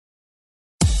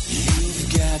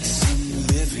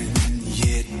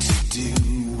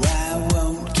do. I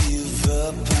won't give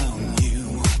up on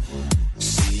you.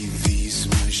 See, these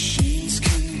machines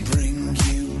can bring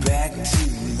you back to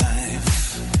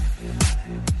life.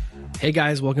 Hey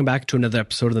guys, welcome back to another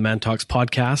episode of the Man Talks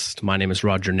podcast. My name is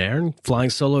Roger Nairn, flying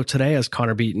solo today as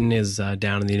Connor Beaton is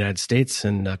down in the United States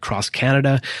and across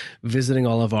Canada, visiting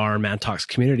all of our Man Talks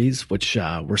communities, which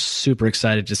we're super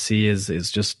excited to see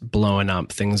is just blowing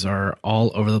up. Things are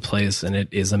all over the place and it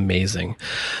is amazing.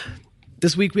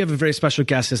 This week we have a very special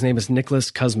guest. His name is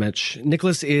Nicholas Kuzmich.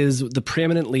 Nicholas is the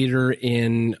preeminent leader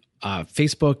in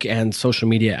Facebook and social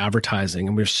media advertising.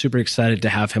 And we're super excited to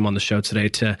have him on the show today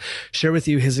to share with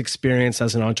you his experience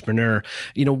as an entrepreneur.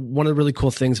 You know, one of the really cool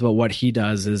things about what he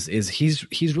does is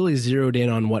he's really zeroed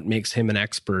in on what makes him an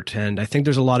expert. And I think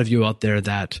there's a lot of you out there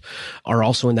that are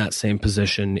also in that same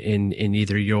position in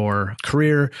either your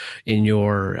career, in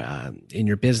your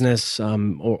business,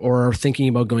 or are thinking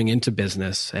about going into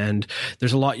business. And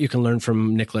there's a lot you can learn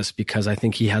from Nicholas because I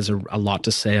think he has a lot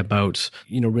to say about,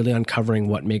 you know, really uncovering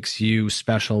what makes you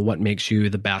special, what makes you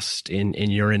the best in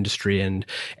your industry. And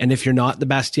if you're not the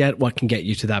best yet, what can get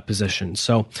you to that position?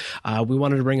 So we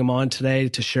wanted to bring him on today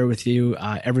to share with you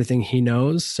everything he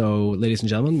knows. So ladies and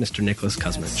gentlemen, Mr. Nicholas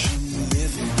Kuzmich.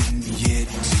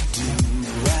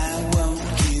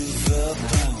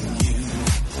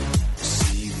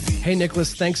 Hey,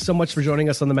 Nicholas, thanks so much for joining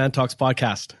us on the Man Talks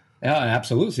podcast. Yeah,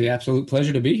 absolutely. Absolute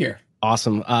pleasure to be here.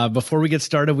 Awesome. Before we get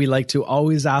started, we like to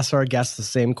always ask our guests the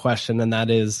same question, and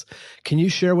that is, can you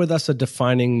share with us a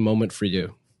defining moment for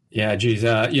you? Yeah, geez.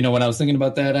 You know, when I was thinking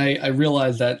about that, I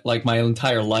realized that like my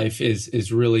entire life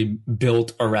is really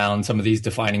built around some of these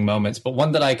defining moments. But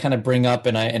one that I kind of bring up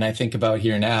and I think about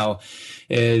here now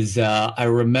is I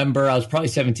remember I was probably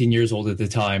 17 years old at the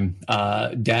time.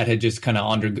 Dad had just kind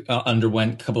of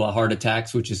underwent a couple of heart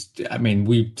attacks, which is, I mean,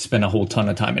 we spent a whole ton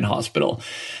of time in hospital.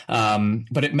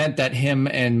 But it meant that him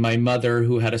and my mother,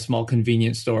 who had a small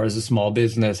convenience store as a small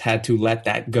business, had to let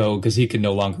that go because he could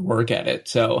no longer work at it.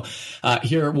 So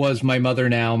here it was, my mother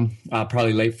now,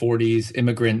 probably late 40s,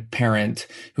 immigrant parent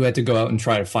who had to go out and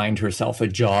try to find herself a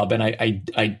job. And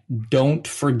I don't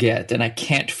forget, and I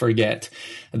can't forget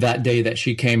that day that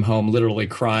she came home literally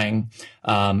crying,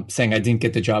 saying I didn't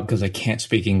get the job because I can't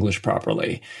speak English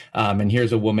properly. And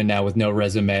here's a woman now with no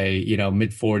resume, you know,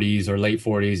 mid 40s or late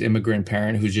 40s, immigrant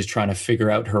parent who's just trying to figure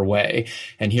out her way.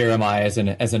 And here am I as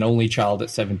an only child at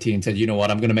 17 said, you know what,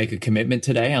 I'm going to make a commitment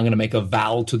today. I'm going to make a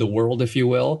vow to the world, if you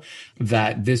will,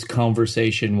 that this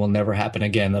conversation will never happen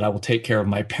again, that I will take care of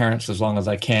my parents as long as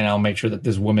I can. I'll make sure that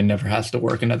this woman never has to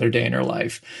work another day in her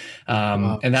life.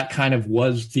 Wow. And that kind of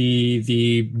was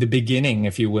the beginning,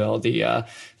 if you will, the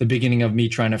beginning of me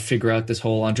trying to figure out this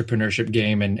whole entrepreneurship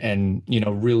game and, you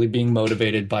know, really being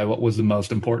motivated by what was the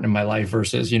most important in my life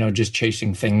versus, you know, just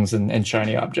chasing things and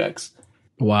shiny objects.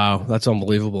 Wow, that's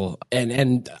unbelievable.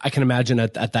 And I can imagine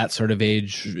at that sort of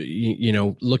age, you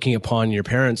know, looking upon your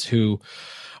parents who,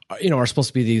 you know, are supposed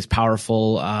to be these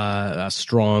powerful,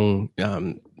 strong,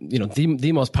 you know,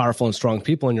 the most powerful and strong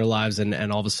people in your lives.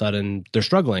 And all of a sudden they're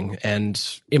struggling, and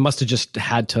it must've just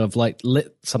had to have like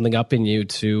lit something up in you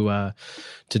to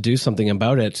do something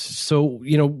about it. So,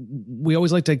 you know, we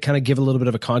always like to kind of give a little bit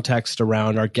of a context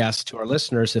around our guests to our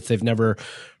listeners if they've never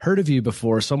heard of you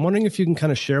before. So I'm wondering if you can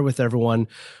kind of share with everyone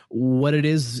what it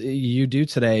is you do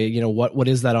today. You know, what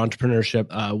is that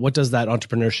entrepreneurship? What does that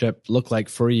entrepreneurship look like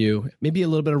for you? Maybe a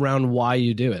little bit around why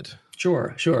you do it.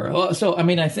 Sure. Well, so, I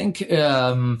mean, I think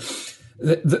the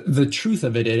truth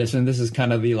of it is, and this is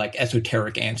kind of the like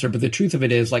esoteric answer, but the truth of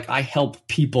it is like I help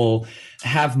people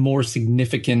have more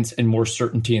significance and more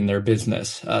certainty in their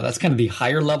business. That's kind of the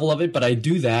higher level of it, but I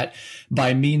do that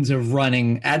by means of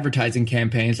running advertising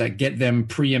campaigns that get them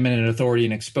preeminent authority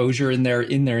and exposure in their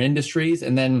industries,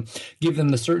 and then give them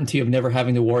the certainty of never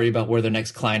having to worry about where their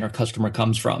next client or customer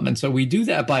comes from. And so we do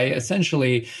that by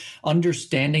essentially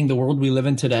understanding the world we live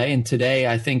in today. And today,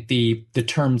 I think the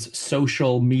terms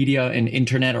social media and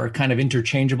internet are kind of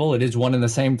interchangeable. It is one and the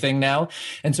same thing now.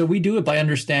 And so we do it by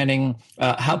understanding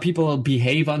how people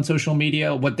behave on social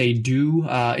media, what they do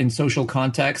in social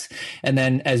context. And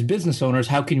then as business owners,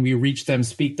 how can we reach them,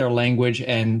 speak their language,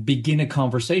 and begin a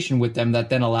conversation with them that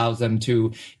then allows them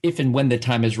to, if and when the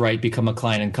time is right, become a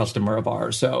client and customer of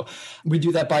ours. So we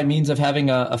do that by means of having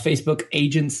a Facebook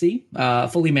agency,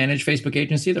 fully managed Facebook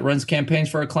agency that runs campaigns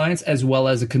for our clients, as well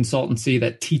as a consultancy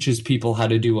that teaches people how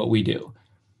to do what we do.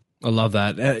 I love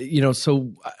that. You know,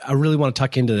 so I really want to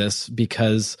tuck into this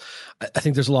because I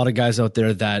think there's a lot of guys out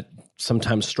there that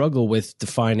sometimes struggle with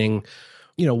defining,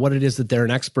 you know, what it is that they're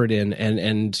an expert in.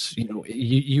 And you know,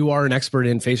 you are an expert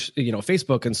in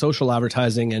Facebook and social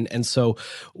advertising. And so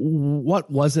what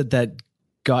was it that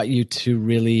got you to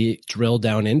really drill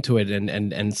down into it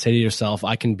and say to yourself,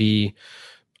 I can be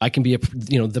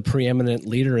the preeminent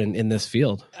leader in this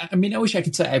field? I mean, I wish I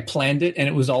could say I planned it and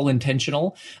it was all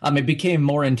intentional. It became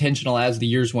more intentional as the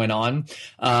years went on.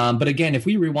 But again, if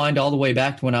we rewind all the way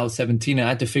back to when I was 17, I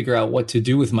had to figure out what to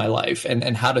do with my life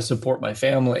and how to support my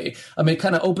family. It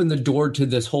kind of opened the door to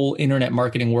this whole internet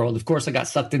marketing world. Of course, I got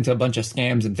sucked into a bunch of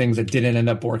scams and things that didn't end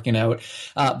up working out.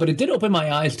 But it did open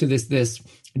my eyes to this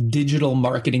digital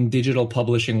marketing, digital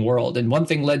publishing world. And one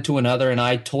thing led to another. And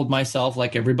I told myself,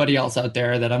 like everybody else out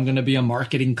there, that I'm going to be a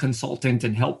marketing consultant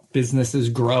and help businesses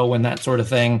grow and that sort of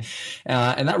thing.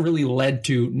 And that really led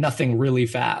to nothing really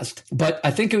fast. But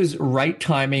I think it was right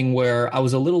timing where I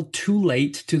was a little too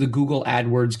late to the Google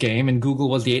AdWords game. And Google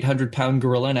was the 800-pound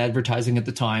gorilla in advertising at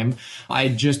the time. I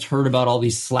had just heard about all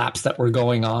these slaps that were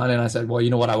going on. And I said, well, you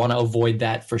know what? I want to avoid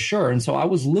that for sure. And so I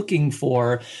was looking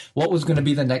for what was going to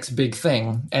be the next big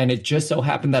thing. And it just so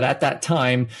happened that at that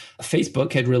time,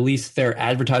 Facebook had released their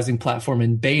advertising platform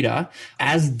in beta,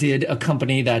 as did a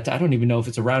company that I don't even know if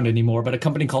it's around anymore, but a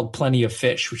company called Plenty of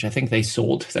Fish, which I think they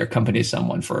sold their company to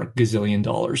someone for $1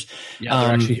 gazillion. Yeah,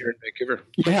 they're actually here in Vancouver.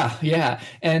 Yeah.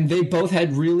 And they both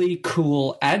had really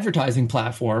cool advertising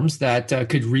platforms that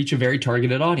could reach a very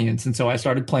targeted audience. And so I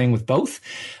started playing with both.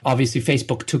 Obviously,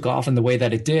 Facebook took off in the way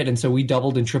that it did. And so we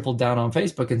doubled and tripled down on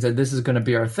Facebook and said, this is going to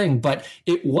be our thing. But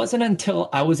it wasn't until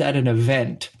I was at an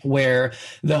event where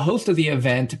the host of the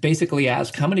event basically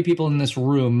asked how many people in this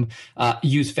room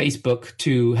use Facebook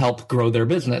to help grow their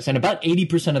business. And about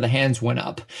 80% of the hands went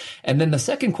up. And then the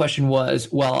second question was,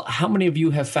 well, how many of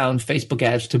you have found Facebook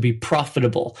ads to be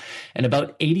profitable? And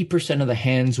about 80% of the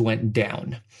hands went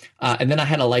down. And then I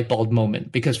had a light bulb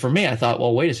moment, because for me, I thought,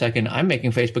 well, wait a second, I'm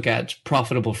making Facebook ads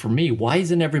profitable for me. Why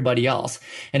isn't everybody else?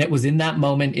 And it was in that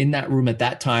moment, in that room at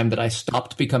that time, that I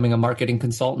stopped becoming a marketing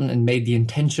consultant and made the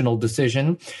intentional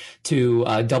decision to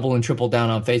double and triple down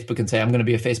on Facebook and say, I'm going to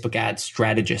be a Facebook ad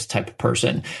strategist type of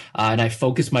person. And I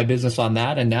focused my business on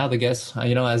that. And now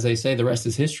as they say, the rest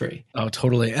is history. Oh,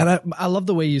 totally. And I love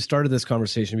the way you started this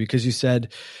conversation, because you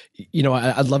said,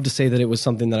 I'd love to say that it was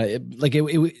something that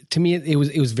to me, it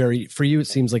was very, for you, it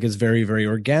seems like it's very, very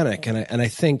organic. And I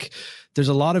think there's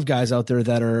a lot of guys out there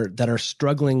that are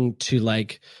struggling to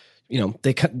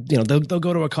they'll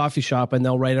go to a coffee shop and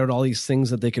they'll write out all these things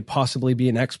that they could possibly be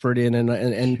an expert in.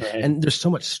 And there's so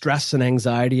much stress and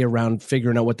anxiety around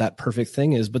figuring out what that perfect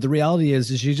thing is. But the reality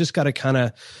is you just got to kind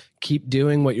of keep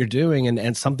doing what you're doing,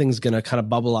 and something's going to kind of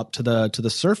bubble up to the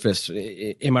surface.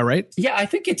 Am I right? Yeah, I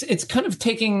think it's kind of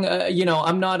taking,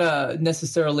 I'm not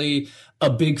necessarily a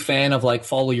big fan of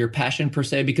follow your passion per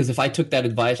se, because if I took that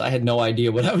advice, I had no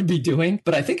idea what I would be doing.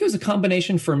 But I think it was a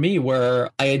combination for me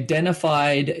where I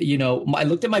identified, I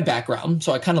looked at my background.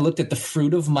 So I kind of looked at the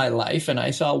fruit of my life and I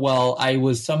saw, well, I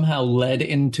was somehow led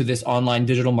into this online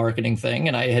digital marketing thing.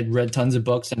 And I had read tons of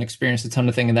books and experienced a ton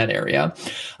of things in that area.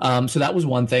 So that was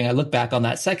one thing. I look back on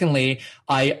that. Secondly,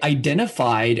 I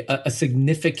identified a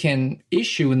significant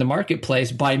issue in the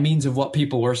marketplace by means of what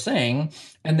people were saying.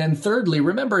 And then thirdly,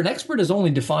 remember, an expert is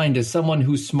only defined as someone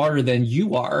who's smarter than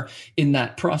you are in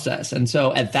that process. And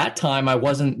so at that time, I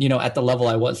wasn't, at the level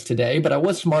I was today, but I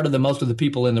was smarter than most of the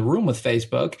people in the room with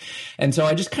Facebook. And so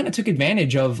I just kind of took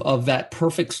advantage of that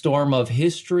perfect storm of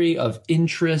history, of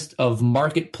interest, of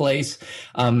marketplace,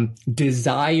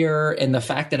 desire, and the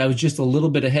fact that I was just a little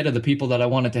bit ahead of the people that I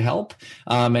wanted to help.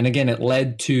 And again, it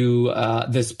led to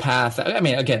this path.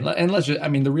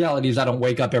 The reality is I don't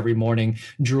wake up every morning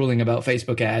drooling about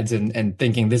Facebook ads and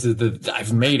thinking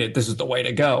I've made it, this is the way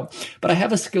to go. But I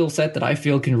have a skill set that I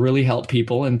feel can really help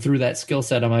people. And through that skill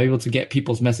set, I'm able to get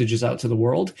people's messages out to the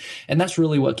world. And that's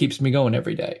really what keeps me going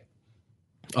every day.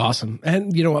 Awesome.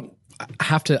 And you know what? I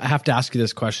have to ask you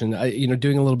this question.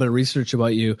 Doing a little bit of research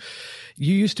about you,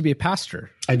 you used to be a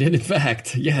pastor. I did, in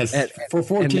fact. Yes. For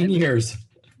 14 years.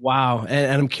 Wow.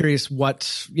 And I'm curious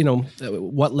what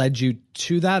led you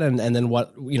to that, and then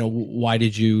why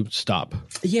did you stop?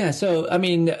 Yeah. So,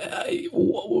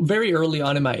 very early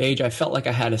on in my age, I felt like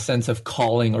I had a sense of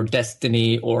calling or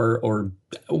destiny or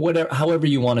whatever, however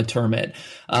you want to term it.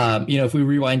 If we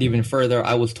rewind even further,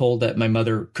 I was told that my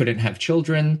mother couldn't have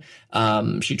children.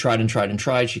 She tried and tried and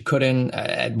tried. She couldn't.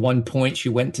 At one point, she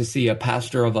went to see a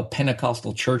pastor of a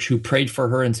Pentecostal church who prayed for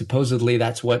her. And supposedly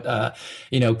that's what,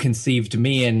 conceived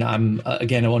me. And I'm,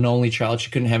 again, an only child. She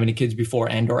couldn't have any kids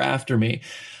before and or after me.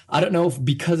 I don't know if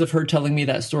because of her telling me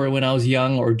that story when I was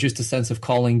young, or just a sense of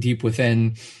calling deep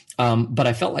within, But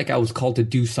I felt like I was called to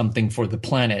do something for the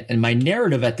planet. And my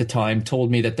narrative at the time told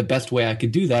me that the best way I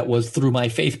could do that was through my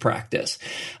faith practice.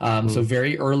 So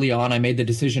very early on, I made the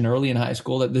decision early in high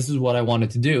school that this is what I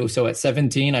wanted to do. So at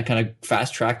 17, I kind of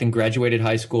fast tracked and graduated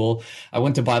high school. I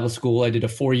went to Bible school. I did a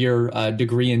 4-year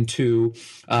degree in 2.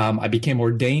 I became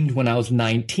ordained when I was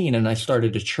 19, and I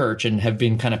started a church and have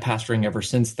been kind of pastoring ever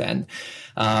since then.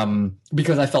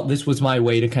 Because I felt this was my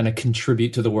way to kind of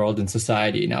contribute to the world and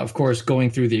society. Now, of course, going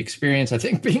through the experience, I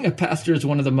think being a pastor is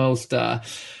one of the most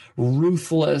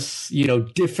ruthless,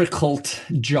 difficult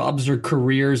jobs or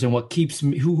careers. And what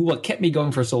kept me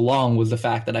going for so long was the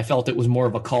fact that I felt it was more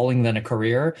of a calling than a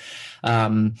career.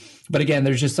 But again,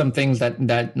 there's just some things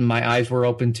that my eyes were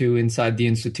open to inside the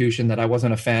institution that I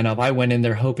wasn't a fan of. I went in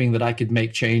there hoping that I could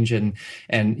make change and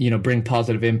bring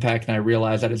positive impact. And I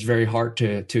realized that it's very hard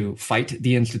to fight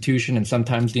the institution. And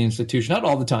sometimes the institution, not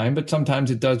all the time, but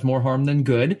sometimes it does more harm than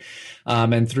good.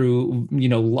 And through,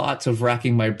 lots of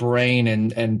racking my brain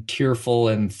and tearful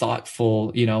and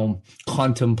thoughtful,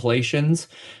 contemplations,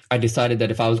 I decided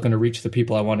that if I was going to reach the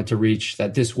people I wanted to reach,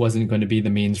 that this wasn't going to be the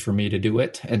means for me to do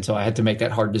it. And so I had to make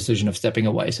that hard decision of stepping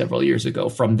away several years ago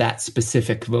from that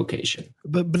specific vocation.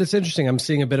 But it's interesting. I'm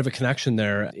seeing a bit of a connection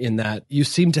there in that you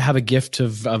seem to have a gift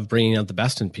of bringing out the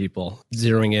best in people,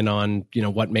 zeroing in on,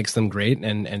 what makes them great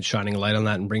and shining a light on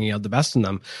that and bringing out the best in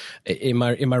them. Am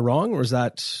I wrong? Or is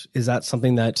that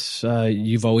something that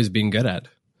you've always been good at?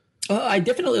 I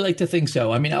definitely like to think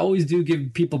so. I mean, I always do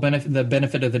give people the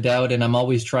benefit of the doubt, and I'm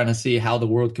always trying to see how the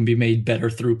world can be made better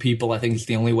through people. I think it's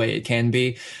the only way it can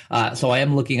be. So I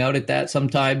am looking out at that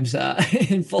sometimes,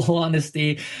 in full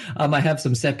honesty. I have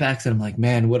some setbacks, and I'm like,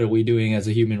 man, what are we doing as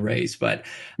a human race? But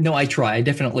no, I try. I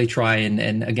definitely try.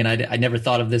 And again, I never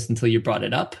thought of this until you brought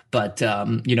it up. But,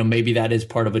 maybe that is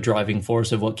part of a driving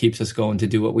force of what keeps us going to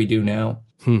do what we do now.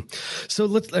 So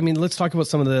let's talk about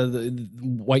some of the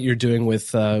what you're doing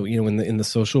with in the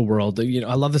social world.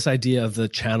 I love this idea of the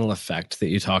channel effect that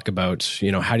you talk about.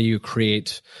 How do you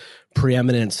create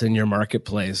preeminence in your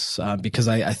marketplace? Because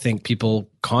I think people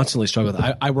constantly struggle with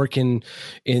it. I work in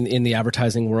the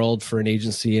advertising world for an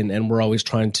agency, and we're always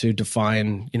trying to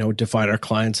define our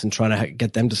clients and trying to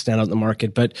get them to stand out in the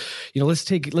market. But let's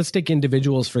take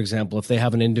individuals, for example. If they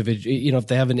have an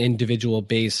individual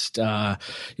based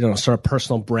sort of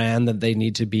personal brand that they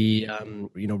need to be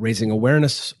raising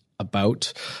awareness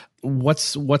about,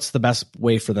 what's the best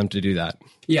way for them to do that?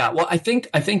 Yeah, well, I think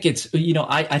it's,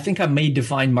 I think I may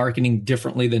define marketing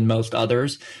differently than most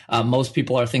others. Most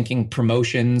people are thinking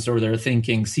promotions, or they're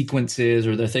thinking sequences,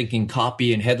 or they're thinking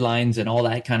copy and headlines and all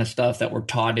that kind of stuff that we're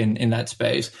taught in that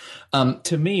space.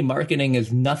 To me, marketing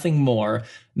is nothing more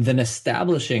than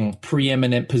establishing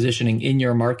preeminent positioning in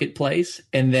your marketplace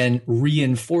and then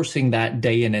reinforcing that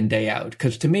day in and day out.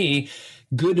 Because to me,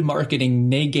 good marketing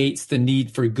negates the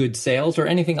need for good sales or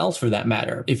anything else for that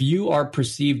matter. If you are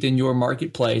perceived in your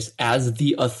marketplace as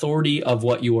the authority of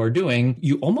what you are doing,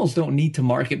 you almost don't need to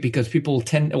market, because people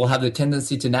will have the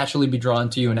tendency to naturally be drawn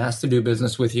to you and ask to do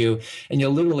business with you. And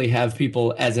you'll literally have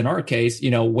people, as in our case,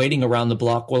 waiting around the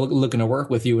block looking to work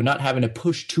with you and not having to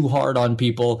push too hard on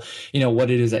people,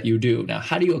 what it is that you do. Now,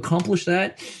 how do you accomplish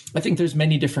that? I think there's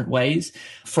many different ways.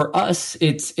 For us,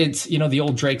 it's the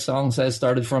old Drake song says,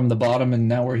 started from the bottom and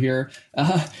now we're here.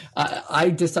 I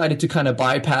decided to kind of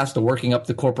bypass the working up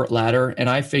the corporate ladder, and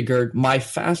I figured my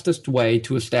fastest way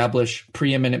to establish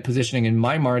preeminent positioning in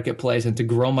my marketplace and to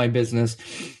grow my business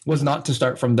was not to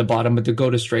start from the bottom, but to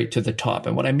go straight to the top.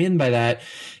 And what I mean by that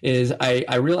is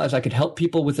I realized I could help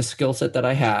people with the skill set that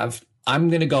I have. I'm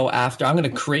going to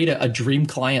create a dream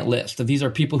client list. These are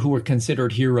people who were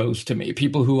considered heroes to me,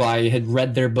 people who I had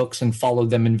read their books and followed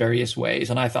them in various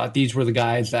ways. And I thought these were the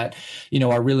guys that,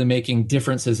 are really making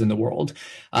differences in the world.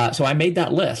 So I made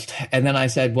that list, and then I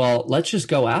said, well, let's just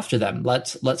go after them.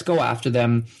 Let's go after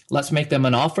them. Let's make them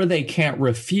an offer they can't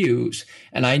refuse.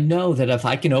 And I know that if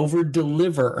I can over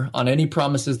deliver on any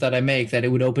promises that I make, that it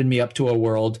would open me up to a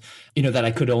world, that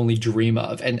I could only dream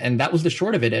of. And that was the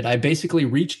short of it. I basically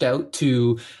reached out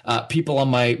to people on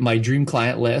my dream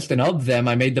client list, and of them,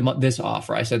 I made them this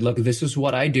offer. I said, look, this is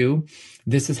what I do.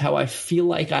 This is how I feel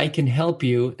like I can help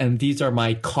you, and these are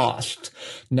my costs.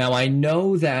 Now, I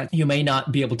know that you may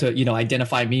not be able to,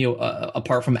 identify me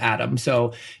apart from Adam.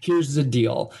 So here's the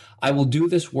deal. I will do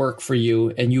this work for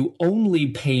you, and you only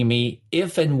pay me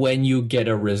if and when you get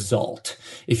a result.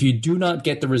 If you do not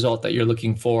get the result that you're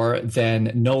looking for,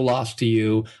 then no loss to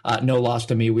you, no loss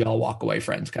to me. We all walk away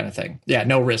friends, kind of thing. Yeah,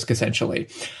 no risk, essentially.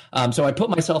 So I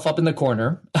put myself up in the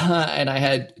corner, and I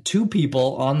had 2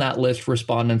 people on that list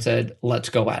respond and said, let's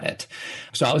go at it.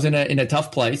 So I was in a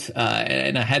tough place,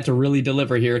 and I had to really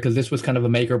deliver here because this was kind of a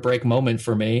make or break moment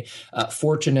for me.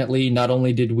 Fortunately, not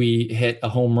only did we hit a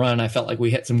home run, I felt like we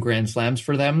hit some grand slams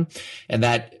for them, and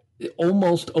that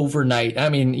almost overnight, I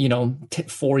mean,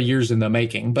 4 years in the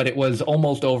making, but it was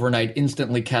almost overnight,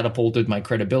 instantly catapulted my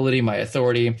credibility, my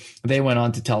authority. They went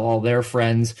on to tell all their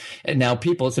friends. And now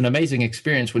it's an amazing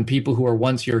experience when people who are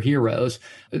once your heroes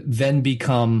then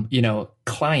become,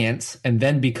 clients, and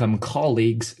then become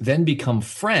colleagues, then become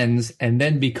friends, and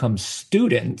then become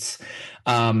students.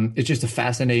 It's just a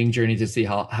fascinating journey to see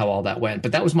how all that went.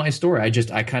 But that was my story.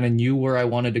 I kind of knew where I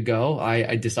wanted to go.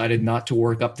 I decided not to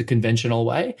work up the conventional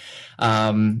way. But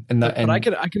I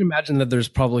can imagine that there's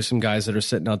probably some guys that are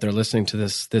sitting out there listening to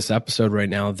this episode right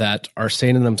now that are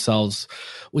saying to themselves,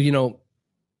 well,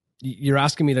 you're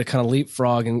asking me to kind of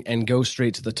leapfrog and go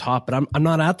straight to the top, but I'm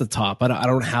not at the top. I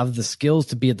don't have the skills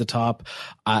to be at the top.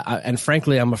 And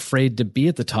frankly, I'm afraid to be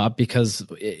at the top because,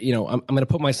 I'm going to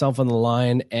put myself on the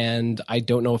line and I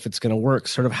don't know if it's going to work.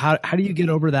 Sort of how do you get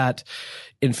over that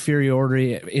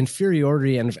inferiority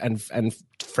and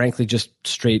frankly, just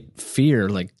straight fear?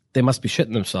 Like, they must be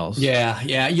shitting themselves.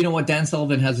 Yeah. You know what? Dan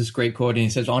Sullivan has this great quote, and he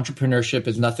says, entrepreneurship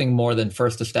is nothing more than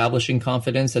first establishing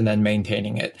confidence and then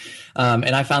maintaining it.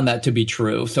 And I found that to be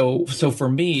true. So for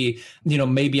me,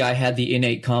 maybe I had the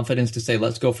innate confidence to say,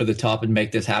 let's go for the top and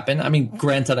make this happen. I mean,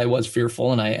 granted, I was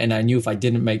fearful and I knew if I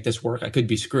didn't make this work, I could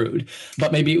be screwed.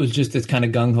 But maybe it was just this kind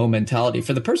of gung-ho mentality.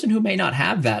 For the person who may not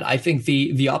have that, I think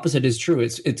the opposite is true.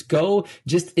 It's go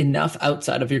just enough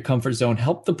outside of your comfort zone,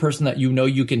 help the person that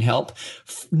you can help,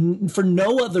 for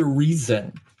no other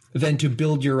reason than to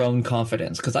build your own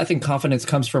confidence. Because I think confidence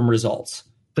comes from results.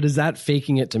 But is that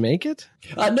faking it to make it?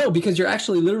 No, because you're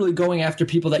actually literally going after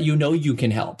people that you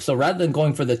can help. So rather than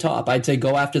going for the top, I'd say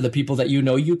go after the people that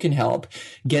you can help,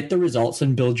 get the results,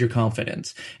 and build your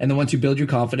confidence. And then once you build your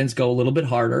confidence, go a little bit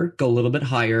harder, go a little bit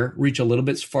higher, reach a little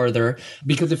bit further.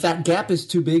 Because if that gap is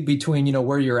too big between,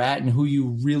 where you're at and who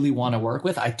you really want to work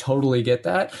with, I totally get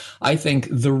that. I think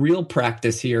the real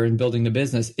practice here in building the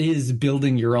business is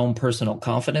building your own personal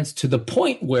confidence to the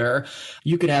point where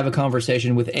you could have a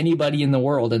conversation with anybody in the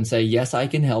world and say, yes, I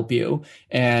can help you,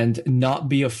 and not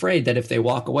be afraid that if they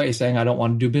walk away saying, I don't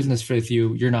want to do business with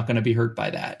you, you're not going to be hurt by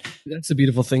that. That's the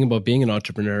beautiful thing about being an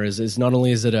entrepreneur is not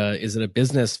only is it a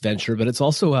business venture, but it's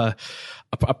also a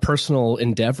personal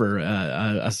endeavor.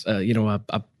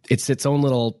 It's its own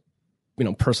little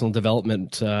personal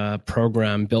development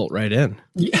program built right in.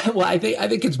 Yeah, well, I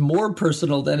think it's more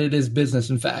personal than it is business.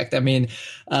 In fact, I mean,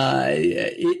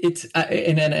 it's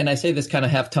and I say this kind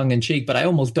of half tongue in cheek, but I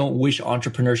almost don't wish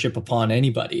entrepreneurship upon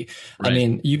anybody. Right. I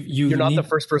mean, you're not the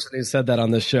first person who said that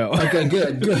on this show. Okay,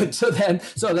 good. So then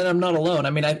I'm not alone. I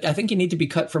mean, I think you need to be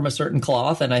cut from a certain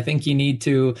cloth, and I think you need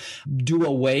to do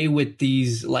away with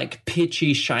these like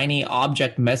pitchy, shiny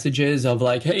object messages of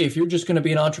like, hey, if you're just going to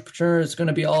be an entrepreneur, it's going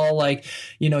to be all like,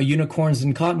 unicorns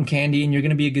and cotton candy, and you're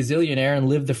going to be a gazillionaire and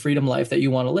live the freedom life that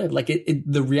you want to live. Like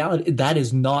the reality, that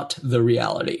is not the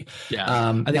reality.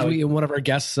 Yeah. I think one of our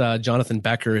guests, Jonathan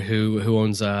Becker, who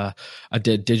owns a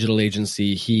digital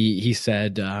agency, he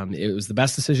said it was the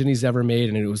best decision he's ever made,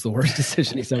 and it was the worst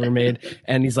decision he's ever made.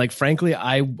 And he's like, frankly,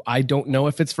 I don't know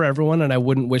if it's for everyone, and I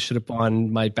wouldn't wish it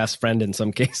upon my best friend in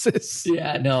some cases.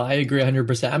 Yeah, no, I agree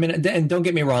 100%. I mean, and don't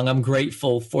get me wrong, I'm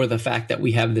grateful for the fact that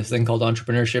we have this thing called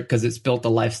entrepreneurship, because it's built the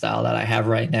lifestyle that I have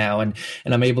right now, and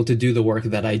I'm able to do the work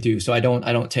that I do. So I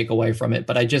don't take away from it,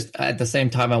 but I just, at the same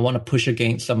time, I want to push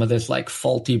against some of this like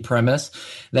faulty premise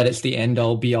that it's the end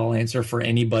all be all answer for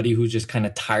anybody who's just kind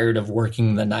of tired of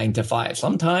working the 9 to 5.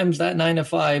 Sometimes that 9 to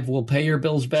 5 will pay your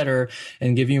bills better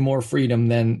and give you more freedom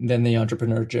than the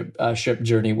entrepreneurship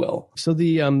journey will. So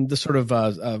the sort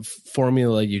of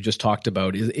formula you just talked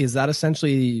about, is that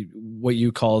essentially what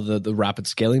you call the rapid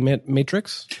scaling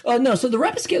matrix? No. So the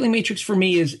rapid scaling matrix for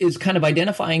me is kind of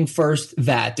identifying first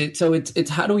that. It's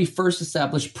how do we first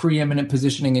establish preeminent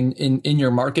positioning in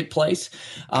your marketplace?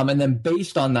 And then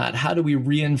based on that, how do we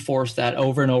reinforce that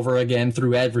over and over again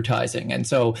through advertising? And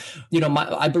so,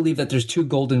 I believe that there's 2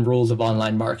 golden rules of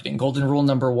online marketing. Golden rule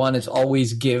number 1 is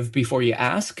always give before you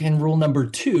ask. And rule number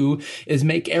 2 is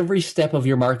make every step of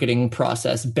your marketing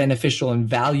process beneficial and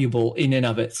valuable in and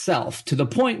of itself, to the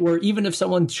point where even if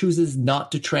someone chooses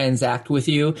not to transact with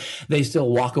you, they still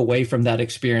walk away from that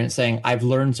experience saying, I've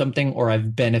learned something or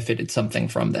I've benefited something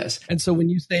from this. And so when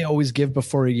you say always give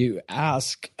before you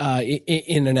ask,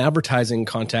 in an advertising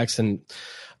context, and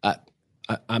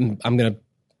I'm going to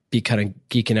be kind of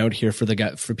geeking out here for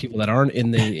for people that aren't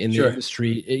in the Sure.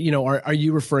 industry. Are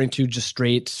you referring to just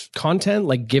straight content,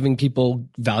 like giving people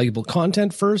valuable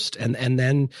content first, and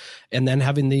then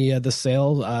having the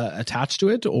sale attached to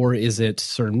it, or is it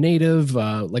sort of native?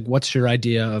 Like, what's your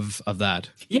idea of that?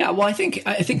 Yeah, well, I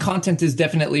think content is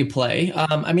definitely a play.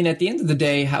 I mean, at the end of the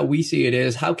day, how we see it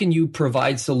is, how can you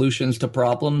provide solutions to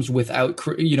problems without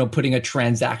putting a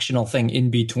transactional thing in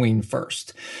between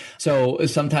first? So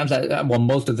sometimes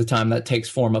most of the time that takes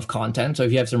form of content. So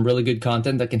if you have some really good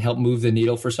content that can help move the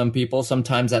needle for some people,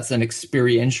 sometimes that's an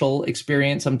experiential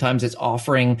experience. Sometimes it's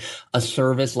offering a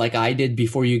service like I did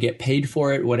before you get paid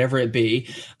for it, whatever it be.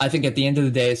 I think at the end of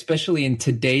the day, especially in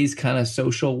today's kind of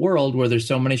social world where there's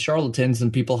so many charlatans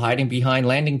and people hiding behind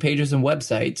landing pages and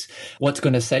websites, what's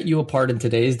going to set you apart in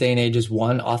today's day and age is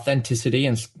one, authenticity,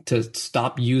 and to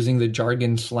stop using the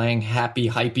jargon, slang, happy,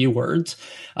 hypey words.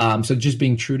 So just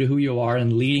being true to who you are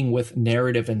and leading with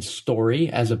narrative and story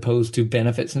as opposed to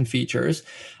benefits and features.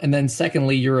 And then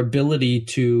secondly, your ability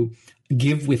to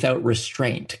give without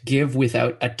restraint, give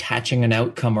without attaching an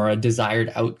outcome or a desired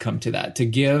outcome to that, to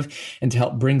give and to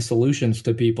help bring solutions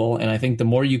to people. And I think the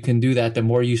more you can do that, the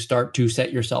more you start to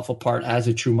set yourself apart as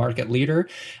a true market leader.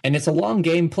 And it's a long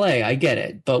game play. I get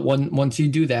it. But once you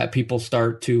do that, people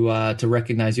start to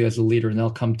recognize you as a leader, and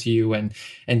they'll come to you and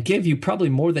give you probably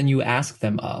more than you ask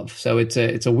them of. So it's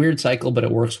a weird cycle, but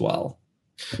it works well.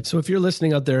 So if you're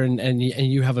listening out there and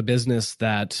you have a business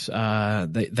that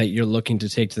you're looking to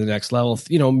take to the next level,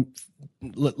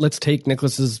 let's take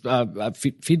Nicholas's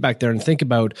feedback there and think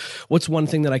about what's one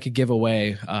thing that I could give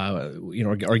away,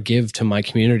 or give to my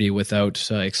community without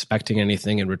expecting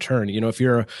anything in return. If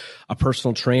you're a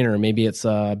personal trainer, maybe it's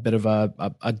a bit of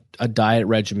a diet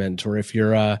regimen, or if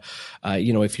you're a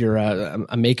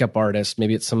makeup artist,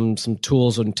 maybe it's some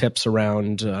tools and tips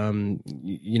around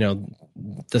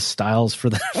the styles for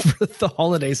the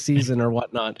holiday season or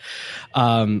whatnot.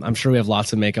 I'm sure we have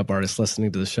lots of makeup artists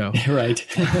listening to the show. Right.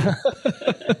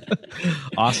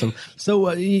 Awesome. So,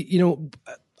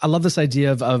 I love this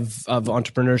idea of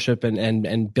entrepreneurship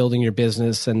and building your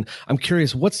business. And I'm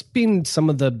curious, what's been some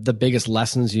of the biggest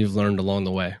lessons you've learned along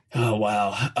the way? Oh,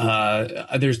 wow.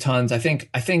 There's tons. I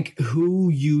think who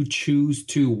you choose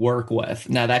to work with.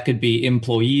 Now, that could be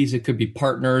employees. It could be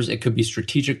partners. It could be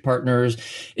strategic partners.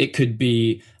 It could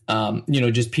be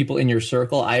just people in your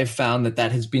circle. I have found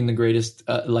that has been the greatest,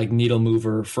 needle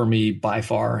mover for me by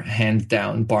far, hands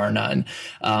down, bar none.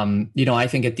 I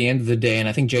think at the end of the day, and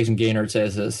I think Jason Gaynor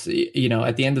says this,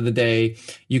 at the end of the day,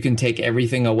 you can take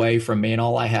everything away from me and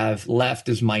all I have left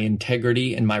is my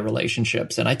integrity and my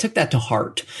relationships. And I took that to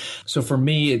heart. So for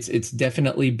me, it's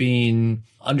definitely been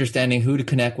understanding who to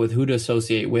connect with, who to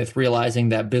associate with, realizing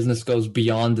that business goes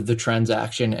beyond the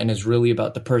transaction and is really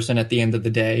about the person at the end of the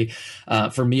day.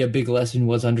 For me, a big lesson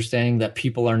was understanding that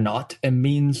people are not a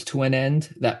means to an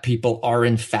end, that people are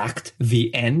in fact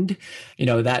the end.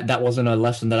 That wasn't a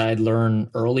lesson that I had learned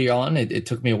early on. It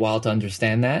took me a while to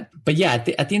understand that. But yeah, at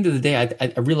the end of the day,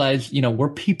 I realized, we're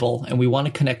people and we want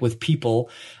to connect with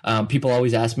people. People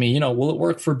always ask me, will it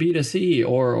work for B2C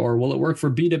or will it work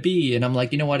for B2B? And I'm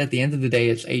like, you know what, at the end of the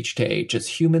day, it's H to H, it's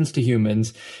humans to humans.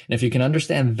 And if you can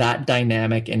understand that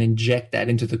dynamic and inject that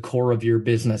into the core of your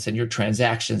business and your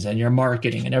transactions and your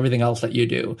marketing and everything else that you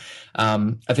do,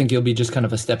 I think you'll be just kind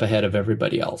of a step ahead of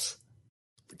everybody else.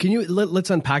 Can you let's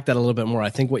unpack that a little bit more? I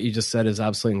think what you just said is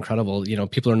absolutely incredible.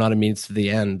 People are not a means to the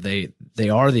end; they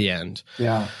are the end.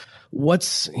 Yeah.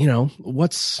 What's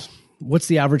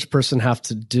the average person have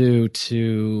to do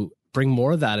to bring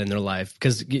more of that in their life?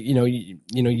 Because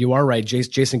you are right.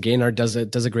 Jason Gaynor does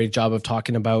a great job of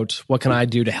talking about what can I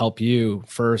do to help you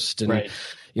first, and right.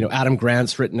 Adam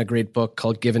Grant's written a great book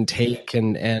called Give and Take,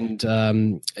 and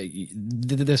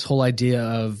this whole idea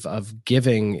of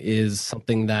giving is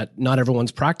something that not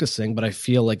everyone's practicing, but I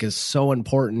feel like is so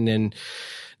important in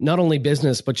not only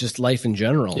business, but just life in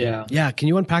general. Yeah. Can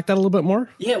you unpack that a little bit more?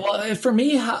 Yeah. Well, for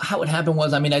me, how it happened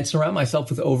was, I'd surround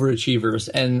myself with overachievers.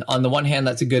 And on the one hand,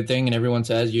 that's a good thing. And everyone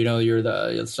says, you're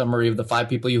the summary of the 5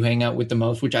 people you hang out with the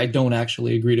most, which I don't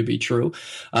actually agree to be true.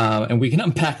 And we can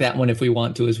unpack that one if we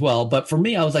want to as well. But for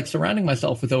me, I was surrounding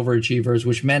myself with overachievers,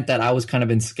 which meant that I was kind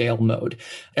of in scale mode.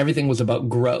 Everything was about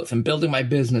growth and building my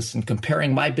business and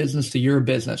comparing my business to your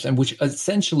business, and which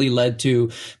essentially led to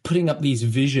putting up these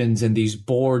visions and these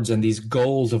boards and these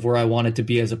goals of where I wanted to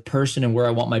be as a person and where I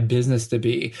want my business to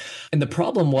be. And the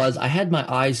problem was I had my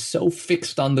eyes so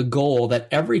fixed on the goal that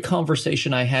every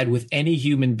conversation I had with any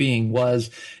human being was,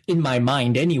 in my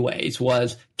mind anyways,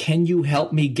 was, can you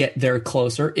help me get there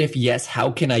closer? If yes,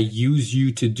 how can I use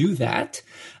you to do that?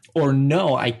 or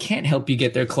no, I can't help you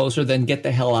get there closer, then get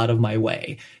the hell out of my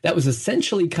way. That was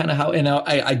essentially kind of how, and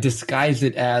I disguised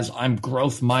it as I'm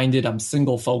growth minded, I'm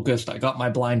single focused, I got my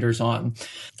blinders on.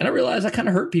 And I realized I kind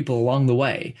of hurt people along the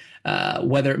way.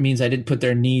 Whether it means I didn't put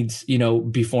their needs,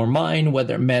 before mine,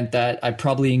 whether it meant that I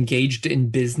probably engaged in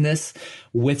business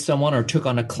with someone or took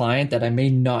on a client that I may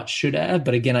not should have.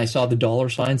 But again, I saw the dollar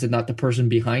signs and not the person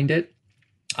behind it.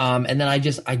 And then I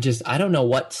don't know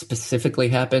what specifically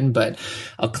happened, but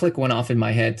a click went off in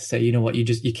my head to say, you know what,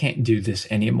 you can't do this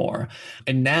anymore.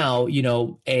 And now,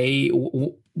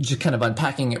 just kind of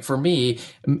unpacking it for me,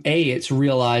 it's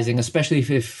realizing, especially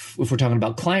if we're talking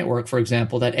about client work, for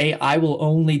example, that I will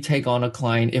only take on a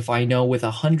client if I know with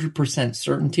 100%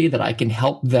 certainty that I can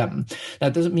help them.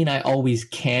 That doesn't mean I always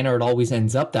can or it always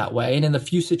ends up that way. And in the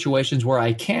few situations where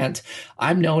I can't,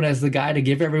 I'm known as the guy to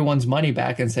give everyone's money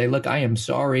back and say, look, I am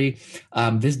sorry.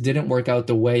 This didn't work out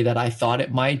the way that I thought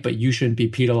it might, but you shouldn't be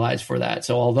penalized for that.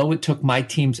 So although it took my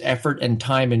team's effort and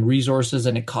time and resources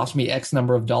and it cost me X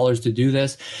number of dollars to do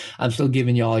this, I'm still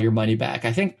giving you all your money back.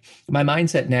 I think my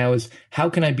mindset now is,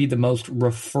 how can I be the most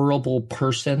referable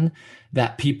person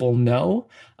that people know?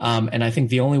 And I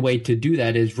think the only way to do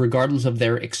that is regardless of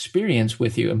their experience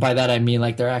with you. And by that, I mean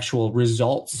like their actual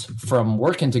results from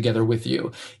working together with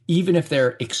you. Even if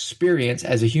their experience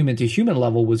as a human to human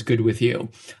level was good with you,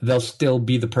 they'll still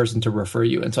be the person to refer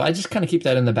you. And so I just kind of keep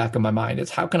that in the back of my mind. It's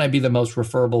how can I be the most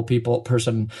referable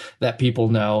person that people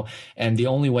know? And the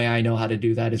only way I know how to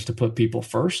do that is to put people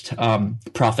first,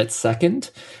 profit second.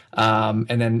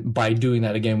 And then by doing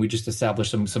that, again, we just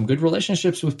establish some good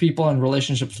relationships with people, and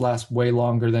relationships last way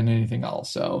longer than anything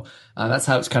else. So that's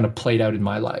how it's kind of played out in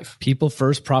my life. People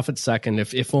first, profit second.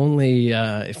 If only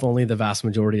the vast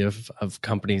majority of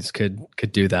companies could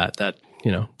do that.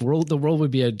 The world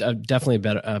would be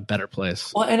definitely a better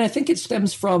place. Well, and I think it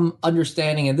stems from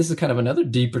understanding, and this is kind of another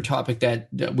deeper topic that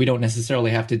we don't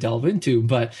necessarily have to delve into,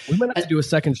 but we might have to do a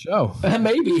second show.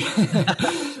 Maybe.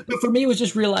 But for me, it was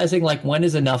just realizing, like, when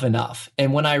is enough enough?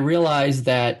 And when I realized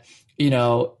that,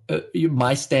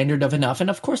 my standard of enough, and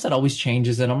of course that always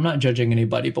changes, and I'm not judging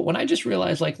anybody, but when I just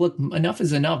realized, like, look, enough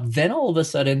is enough, then all of a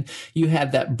sudden you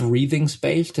have that breathing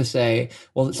space to say,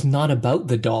 well, it's not about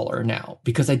the dollar now,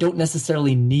 because I don't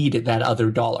necessarily need that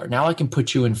other dollar. Now I can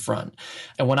put you in front.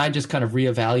 And when I just kind of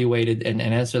reevaluated and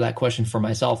answered that question for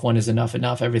myself, when is enough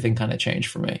enough, everything kind of changed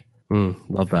for me.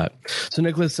 Love that. So,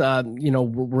 Nicholas,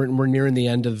 we're nearing the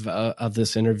end of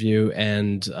this interview,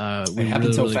 and we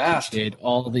really appreciate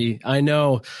all the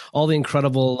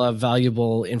incredible,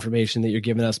 valuable information that you're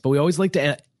giving us. But we always like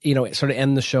to, sort of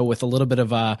end the show with a little bit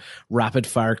of a rapid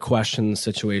fire question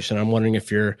situation. I'm wondering if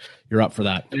you're up for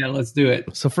that. Yeah, let's do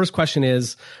it. So, first question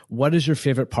is, what is your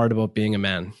favorite part about being a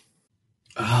man?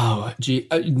 Oh, gee,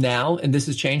 now, and this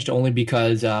has changed only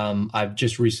because I've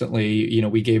just recently,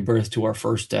 we gave birth to our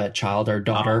first child, our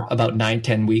daughter, about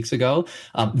 9-10 weeks ago.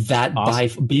 That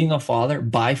awesome. By being a father,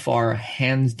 by far,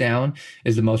 hands down,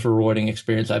 is the most rewarding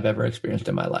experience I've ever experienced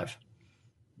in my life.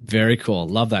 Very cool.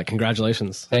 Love that.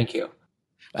 Congratulations. Thank you.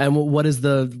 And what is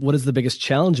the biggest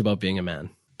challenge about being a man?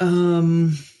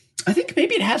 I think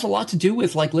maybe it has a lot to do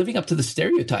with like living up to the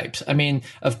stereotypes. I mean,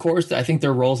 of course, I think there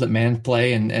are roles that men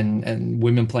play and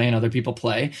women play and other people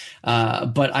play.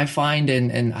 But I find,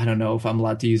 and I don't know if I'm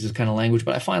allowed to use this kind of language,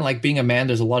 but I find like being a man,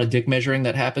 there's a lot of dick measuring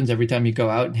that happens every time you go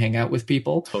out and hang out with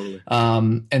people. Totally.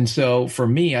 And so for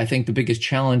me, I think the biggest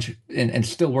challenge and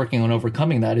still working on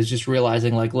overcoming that is just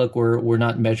realizing like, look, we're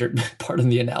not measured, pardon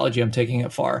the analogy, I'm taking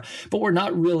it far, but we're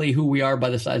not really who we are by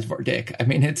the size of our dick. I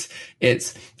mean,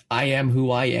 it's I am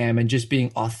who I am, and just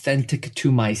being authentic to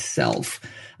myself,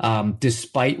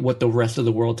 despite what the rest of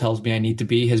the world tells me I need to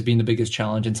be, has been the biggest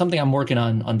challenge, and something I'm working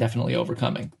on definitely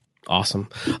overcoming. Awesome.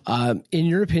 In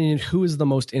your opinion, who is the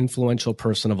most influential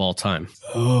person of all time?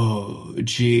 Oh,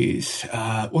 geez.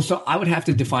 Well, so I would have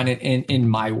to define it in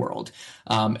my world.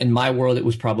 In my world, it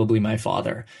was probably my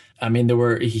father. I mean,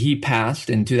 he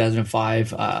passed in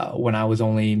 2005 when I was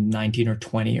only 19 or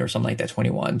 20 or something like that,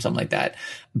 21, something like that.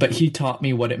 But he taught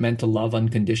me what it meant to love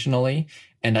unconditionally.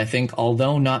 And I think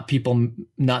although not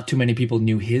too many people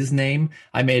knew his name,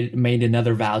 I made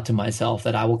another vow to myself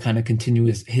that I will kind of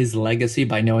continue his legacy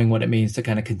by knowing what it means to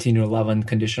kind of continue to love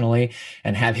unconditionally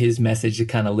and have his message to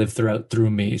kind of live through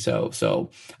me.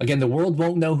 So again, the world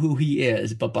won't know who he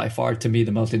is, but by far to me,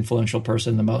 the most influential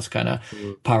person, the most kind of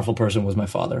powerful person was my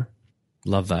father.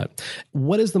 Love that.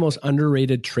 What is the most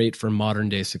underrated trait for modern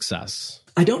day success?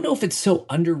 I don't know if it's so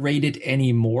underrated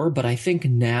anymore, but I think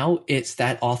now it's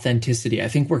that authenticity. I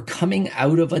think we're coming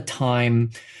out of a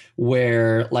time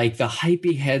where like the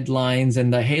hypey headlines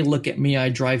and the, hey, look at me, I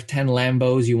drive 10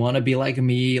 Lambos, you want to be like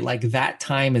me, like that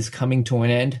time is coming to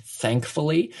an end,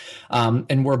 thankfully.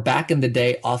 And where back in the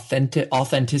day,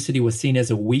 authenticity was seen as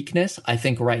a weakness, I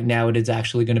think right now it is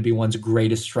actually going to be one's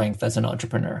greatest strength as an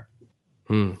entrepreneur.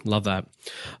 Love that.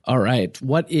 All right.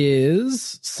 What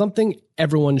is something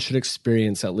everyone should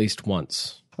experience at least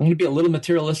once? I'm going to be a little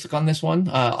materialistic on this one,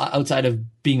 outside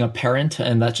of being a parent,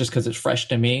 and that's just because it's fresh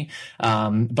to me. But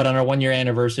on our 1-year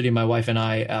anniversary, my wife and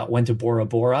I went to Bora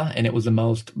Bora, and it was the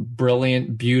most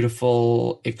brilliant,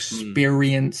 beautiful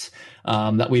experience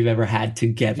that we've ever had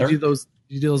together.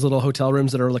 You do those little hotel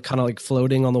rooms that are like, kind of like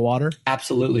floating on the water?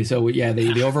 Absolutely. So yeah, the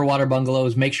overwater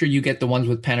bungalows, make sure you get the ones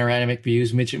with panoramic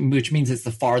views, which means it's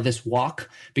the farthest walk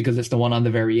because it's the one on the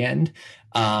very end.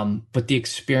 But the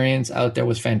experience out there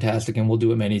was fantastic, and we'll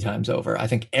do it many times over. I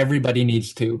think everybody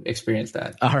needs to experience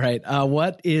that. All right.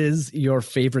 What is your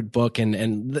favorite book?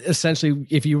 And essentially,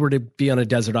 if you were to be on a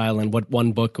desert island, what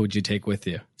one book would you take with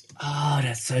you? Oh,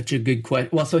 that's such a good question.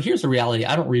 Well, so here's the reality.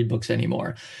 I don't read books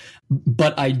anymore.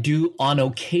 But I do on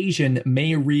occasion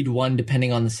may read one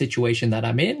depending on the situation that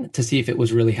I'm in to see if it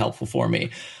was really helpful for me.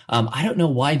 I don't know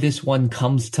why this one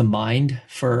comes to mind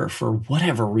for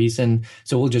whatever reason.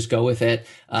 So we'll just go with it.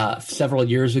 Several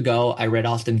years ago, I read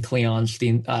Austin Kleon's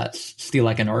Steal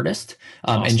Like an Artist,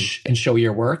 awesome. and Show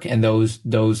Your Work. And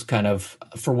those kind of,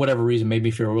 for whatever reason, made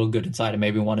me feel real good inside and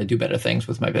made me want to do better things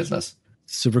with my business.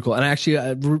 Super cool. And actually,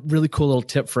 a really cool little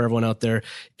tip for everyone out there.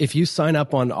 If you sign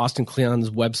up on Austin Kleon's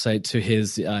website to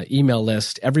his email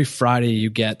list, every Friday you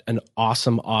get an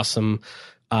awesome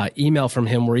email from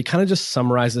him where he kind of just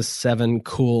summarizes 7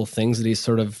 cool things that he's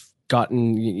sort of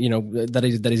gotten, that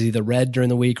he's either read during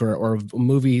the week or a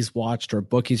movie he's watched or a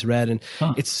book he's read. And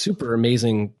it's super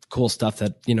amazing, cool stuff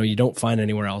that, you don't find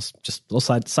anywhere else. Just a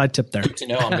little side tip there. Good to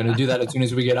know. I'm going to do that as soon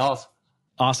as we get off.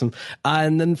 Awesome.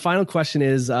 And then final question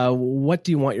is, what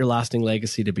do you want your lasting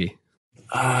legacy to be?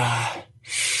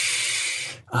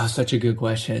 Such a good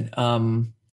question.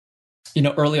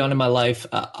 Early on in my life,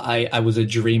 I was a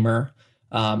dreamer.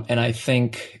 And I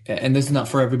think, and this is not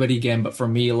for everybody again, but for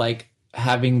me, like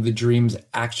having the dreams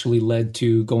actually led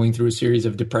to going through a series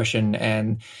of depression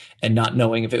and not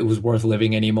knowing if it was worth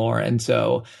living anymore. And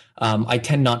so I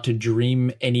tend not to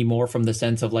dream anymore from the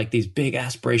sense of like these big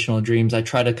aspirational dreams. I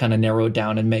try to kind of narrow it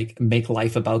down and make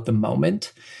life about the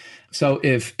moment. So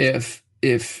if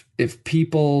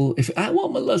people,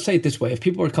 let's say it this way, if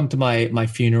people were to come to my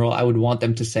funeral, I would want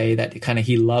them to say that kind of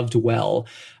he loved well,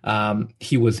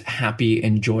 he was happy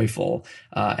and joyful,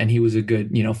 and he was a good,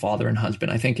 father and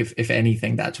husband. I think if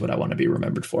anything, that's what I want to be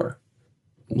remembered for.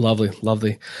 Lovely.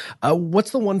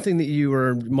 What's the one thing that you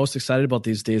are most excited about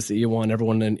these days that you want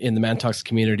everyone in the Man Talks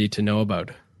community to know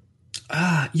about?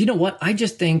 You know what? I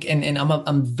just think, and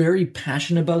I'm very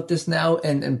passionate about this now,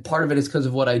 and part of it is because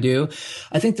of what I do.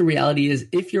 I think the reality is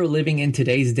if you're living in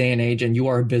today's day and age and you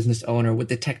are a business owner with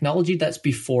the technology that's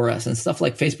before us and stuff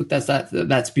like Facebook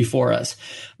that's before us,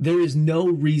 there is no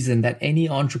reason that any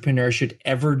entrepreneur should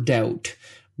ever doubt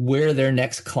where their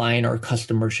next client or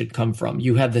customer should come from.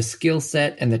 You have the skill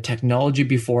set and the technology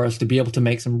before us to be able to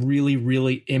make some really,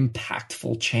 really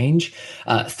impactful change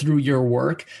through your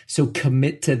work. So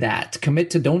commit to that.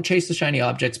 Don't chase the shiny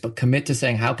objects, but commit to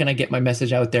saying, how can I get my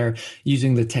message out there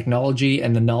using the technology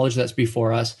and the knowledge that's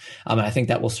before us? And I think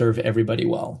that will serve everybody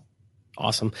well.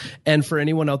 Awesome. And for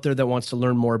anyone out there that wants to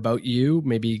learn more about you,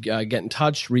 maybe get in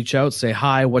touch, reach out, say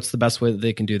hi. What's the best way that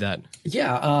they can do that?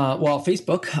 Yeah. Well,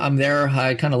 Facebook, I'm there.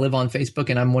 I kind of live on Facebook,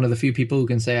 and I'm one of the few people who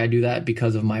can say I do that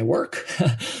because of my work.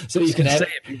 So you can say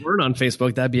if you weren't on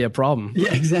Facebook, that'd be a problem.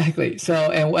 Yeah, exactly. So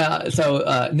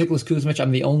Nicholas Kuzmich,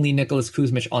 I'm the only Nicholas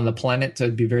Kuzmich on the planet. So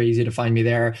it'd be very easy to find me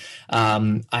there.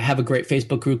 I have a great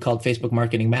Facebook group called Facebook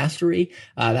Marketing Mastery.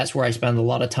 That's where I spend a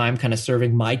lot of time kind of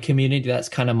serving my community. That's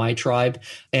kind of my tribe.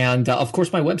 And of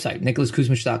course, my website,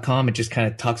 nicholaskuzmich.com. It just kind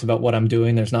of talks about what I'm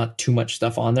doing. There's not too much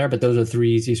stuff on there, but those are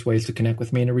 3 easiest ways to connect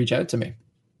with me and to reach out to me.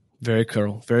 Very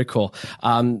cool. Very cool.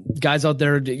 Guys out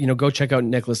there, go check out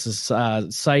Nicholas's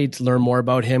site, learn more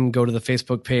about him, go to the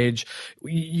Facebook page.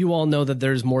 You all know that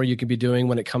there's more you can be doing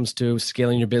when it comes to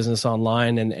scaling your business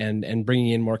online and bringing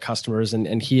in more customers.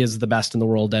 And he is the best in the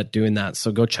world at doing that.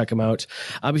 So go check him out.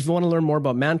 If you want to learn more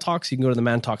about Man Talks, you can go to the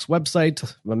Man Talks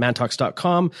website,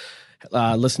 mantalks.com.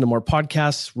 Listen to more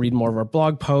podcasts, read more of our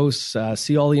blog posts,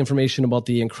 see all the information about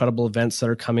the incredible events that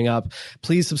are coming up.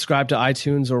 Please subscribe to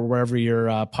iTunes or wherever your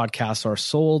podcasts are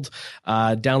sold.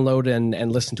 Download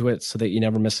and listen to it so that you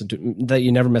never miss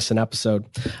an episode.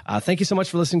 Thank you so much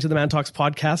for listening to the Man Talks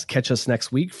podcast. Catch us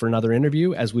next week for another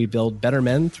interview as we build better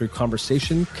men through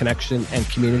conversation, connection, and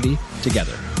community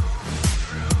together.